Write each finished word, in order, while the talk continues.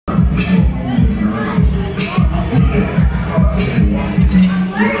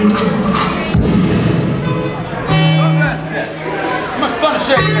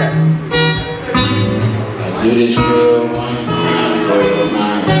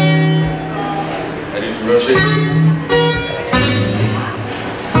I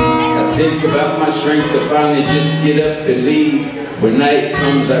think about my strength to finally just get up and leave. When night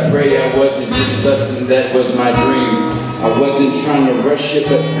comes, I pray I wasn't just lusting, that was my dream. I wasn't trying to rush it,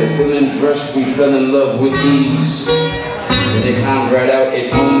 but the feelings rushed, we fell in love with ease. When it climbed right out,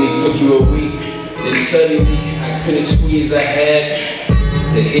 it only took you a week. Then suddenly, I couldn't squeeze, I had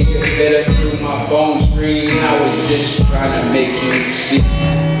to hit your fed up through my phone screen. I was just trying to make you see.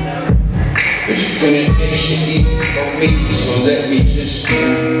 But you couldn't make shit easy for me, so let me just one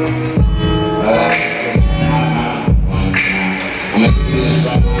time. I'ma do this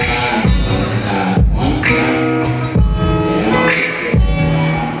from my mind one time, one time. Yeah,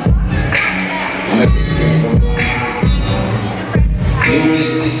 I'ma do it from my mind.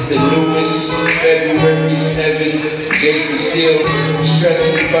 Newest, it's the newest. February's heaven. Jasun still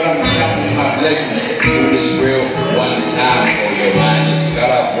stressing, but I'm counting my blessings. Do this real one time for your mind. Just got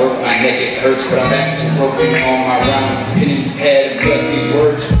off work, my neck it hurts, but I'm back to working on my rhymes. Penny pad and plus these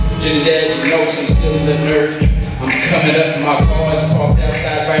words. Jen Dad, you know she's still the nerd. I'm coming up, my car's parked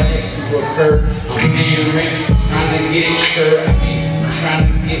outside right next to a curb. I'm paying rent, trying to get it sure. I'm trying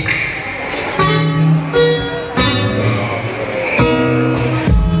to get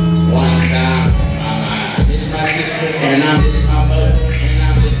one time for my mind. I miss my sister, and I miss my mother, and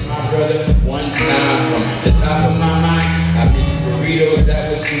I miss my brother. One time from the top of my mind. I miss burritos that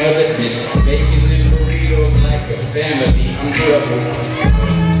was smothered. Miss making them burritos like a family. I'm troubled.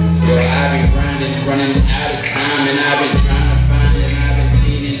 Yo, I've been grinding, running out of time, and I've been trying to find, and I've been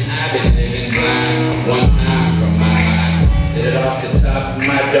eating, I've been living blind. One time from my mind, did it off the top of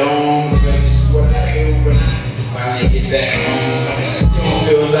my dome, but this is what I do when I finally get back home. Still don't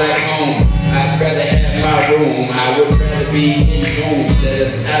feel like home. I'd rather have my room. I would rather be in tune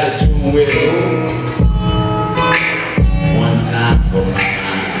instead of out of tune with who. One time for my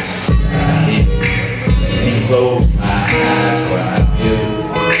mind, stop here. Let me close my eyes while I feel.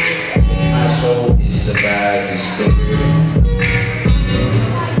 It survives, it's still real.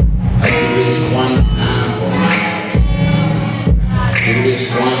 I do this one time for my mind. Do this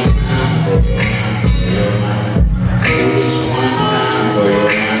one time for your mind. Do this one time for your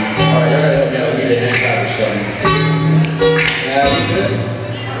mind. Alright, y'all gotta help me out. Give me the hand clap or something. That's good.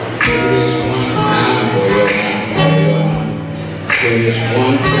 Do this one time for your mind. Do this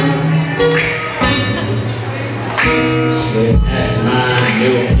one time. That's mine,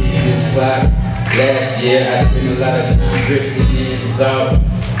 milk in this clock. Last year I spent a lot of time drifting in thought.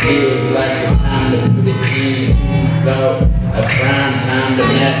 Feels like a time to put it in thought. A prime time to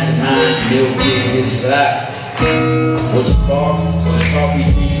mastermind, milk in this clock. What spark was a talk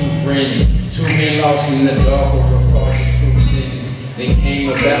between two friends. Two men lost in the dark over a cautious cruising. Then came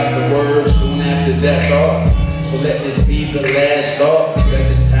about the words soon after that thought. So let this be the last thought, because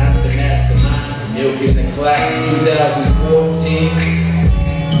it's time to mastermind. Milk in the clock, 2014.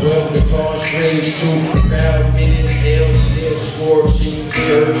 12 guitar strings, 2 crowd minutes, hell still scorching,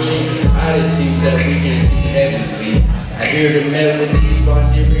 searching odysseys that we can see heavenly. I hear the melodies while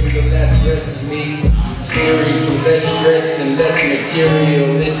nearing the last breath of me. I'm steering to less stress and less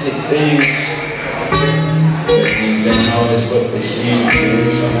materialistic things. But things ain't always what they seem. Do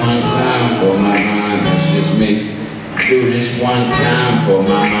this one time for my mind, that's just me. Do this one time for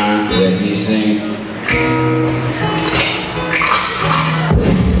my mind, let me sing.